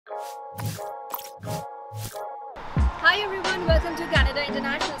Hi everyone, welcome to Canada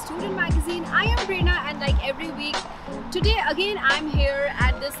International Student Magazine. I am Prerna, and like every week, today again I'm here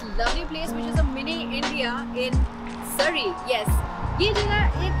at this lovely place which is a mini India in Surrey. Yes, ये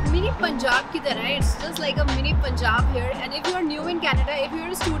जगह एक mini Punjab की तरह है. It's just like a mini Punjab here. And if you are new in Canada, if you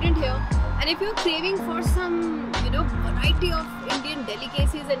are a student here, and if you're craving for some, variety of Indian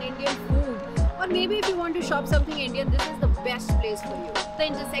delicacies and Indian food, or maybe if you want to shop something Indian, this is the best place for you. The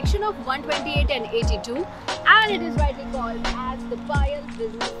intersection of 128 and 82, and it is rightly called as the Payal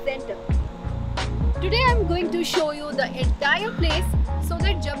Business Centre. Today I'm going to show you the entire place so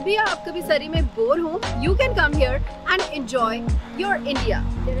that जब भी आप कभी Surrey में bore हो, you can come here and enjoy your India.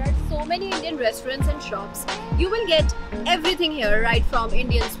 There are so many Indian restaurants and shops. You will get everything here, right from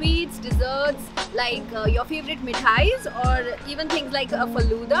Indian sweets, desserts, like your favorite mithais, or even things like a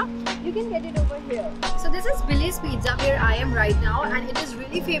faluda. You can get it over here. So this is Billy's Pizza where I am right now, and it is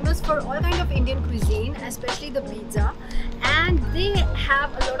really famous for all kind of Indian cuisine, especially the pizza. And they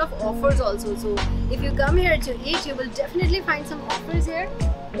have a lot of offers also. So if you come here to eat, you will definitely find some offers here.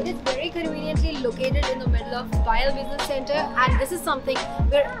 It is very conveniently located in the middle of Payal Business Centre, and this is something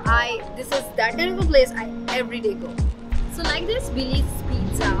where this is that kind of a place I everyday go. So like this Billy's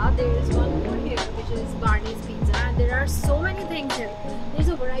Pizza, there is one more here which is Barney's Pizza, and there are so many things here. There's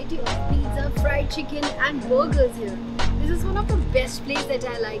a variety of pizza, fried chicken and burgers here. This is one of the best places that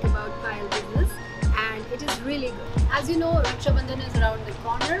I like about Payal Business, and it is really good. As you know, Raksha Bandhan is around the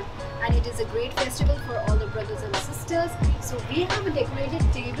corner, and it is a great festival for all the brothers and sisters. So we have a decorated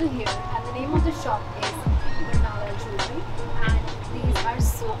table here, and the name of the shop is Narula Jewelry, and these are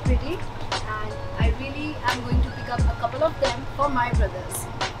so pretty, and I really am going to pick up a couple of them for my brothers.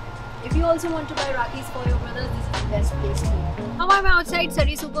 If you also want to buy Rakis for your brothers, this is the best place to be. Now I'm outside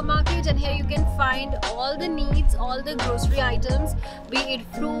Surrey supermarket, and here you can find all the needs, all the grocery items, be it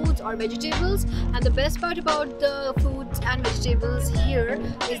fruits or vegetables. And the best part about the fruits and vegetables here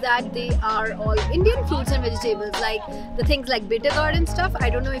is that they are all Indian fruits and vegetables, like the things like bitter gourd and stuff. I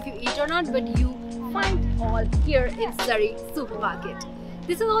don't know if you eat or not, but you find all here in Surrey supermarket.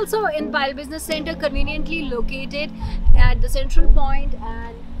 This is also in Payal Business Centre, conveniently located at the central point,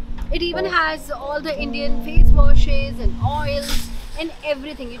 and it even has all the Indian face washes and oils and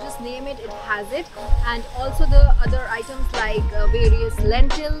everything. You just name it, it has it. And also the other items like various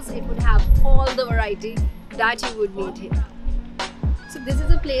lentils, it would have all the variety that you would need here. So this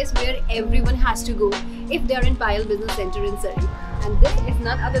is a place where everyone has to go if they are in Payal Business Centre in Surrey. And this is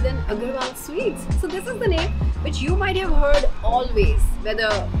none other than Agarwal Sweets. So this is the name which you might have heard always,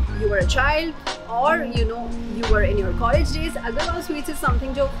 whether you were a child or you were in your college days. Agarwal Sweets is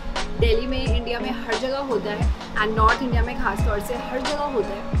something जो Delhi में, India में हर जगह होता है, and North India में खास तौर से हर जगह होता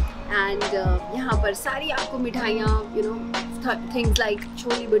है. And यहाँ पर सारी आपको मिठाइयाँ, things like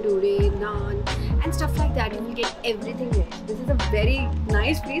chole bhature, naan and stuff like that. You will get everything here. This is a very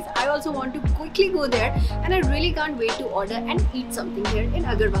nice place. I also want to quickly go there, and I really can't wait to order and eat something here in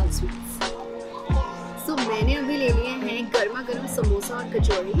Agarwal Sweets. So मैंने अभी ले लिए हैं गर्मा गर्म समोसा और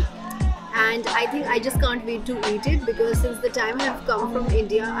कचौरी, and I think I just can't wait to eat it, because since the time I have come from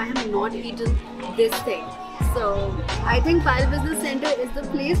India, I have not eaten this thing. So I think Payal Business Centre is the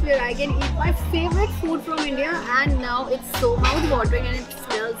place where I can eat my favorite food from India, and now it's so mouth-watering and it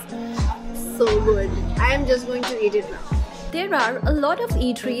smells so good. I am just going to eat it now. There are a lot of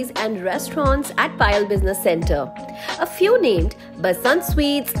eateries and restaurants at Payal Business Centre. A few named Basant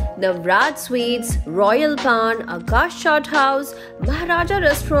Sweets, Navraj Sweets, Royal Pan, Akash Chaat House, Maharaja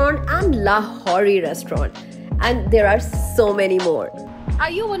Restaurant and Lahori Restaurant. And there are so many more. Are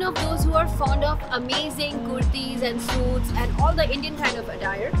you one of those who are fond of amazing kurtis and suits and all the Indian kind of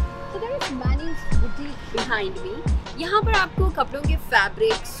attire? So there is Mani's boutique behind me. यहाँ पर आपको कपड़ों के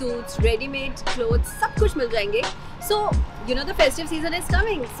fabric, suits, ready-made clothes सब कुछ मिल जाएंगे. So the festive season is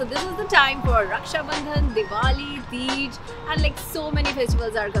coming. So this is the time for Raksha Bandhan, Diwali, Teej, and like so many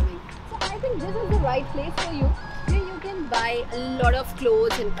festivals are coming. So I think this is the right place for you, where you can buy a lot of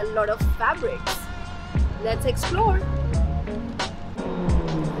clothes and a lot of fabrics. Let's explore.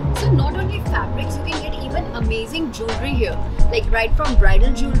 So not only fabrics, you can get even amazing jewelry here, like right from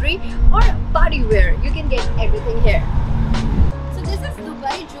bridal jewelry or party wear. You can get everything here. So this is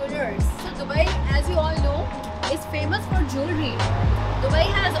Dubai Jewelers. So Dubai, as you all know, is famous for jewelry. Dubai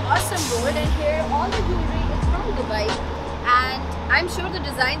has awesome gold, and here all the jewelry is from Dubai, and I'm sure the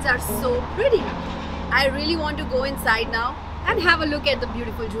designs are so pretty. I really want to go inside now and have a look at the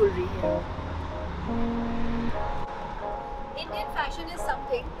beautiful jewelry here. Indian fashion is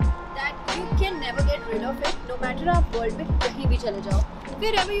something that you can never get rid of it, no matter आप world में कहीं भी चले जाओ.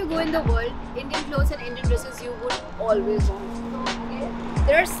 Wherever you go in the world, Indian clothes and Indian dresses you would always want.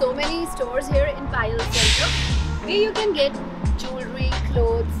 There are so many stores here in Payal Centre where you can get jewelry,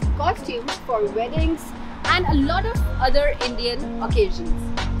 clothes, costumes for weddings and a lot of other Indian occasions.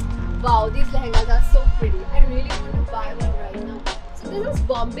 Wow, these lehengas are so pretty. I really want to buy one right now. So this is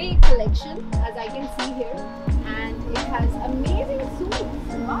Bombay collection, as I can see here, and it has amazing suits.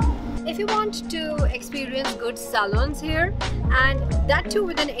 Wow. If you want to experience good salons here, and that too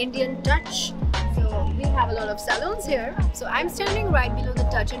with an Indian touch, so we have a lot of salons here. So I'm standing right below the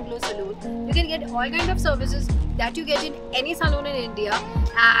Touch and Glow Salon. You can get all kinds of services that you get in any salon in India,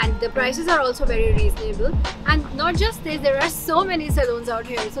 and the prices are also very reasonable. And not just this, there are so many salons out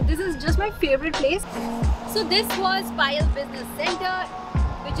here. So this is just my favorite place. So this was Payal Business Centre,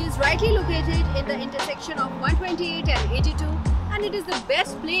 which is rightly located in the intersection of 128 and 82, and it is the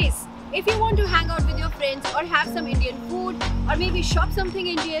best place if you want to hang out with your friends or have some Indian food or maybe shop something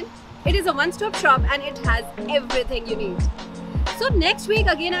Indian. It is a one-stop shop and it has everything you need. So next week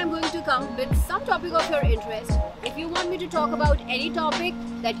again I'm going to come with some topic of your interest. If you want me to talk about any topic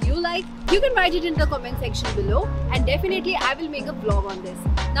that you like, you can write it in the comment section below, and definitely I will make a vlog on this.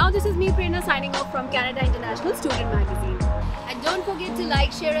 Now this is me, Prerna, signing off from Canada International Student Magazine. And don't forget to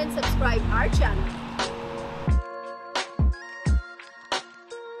like, share and subscribe our channel.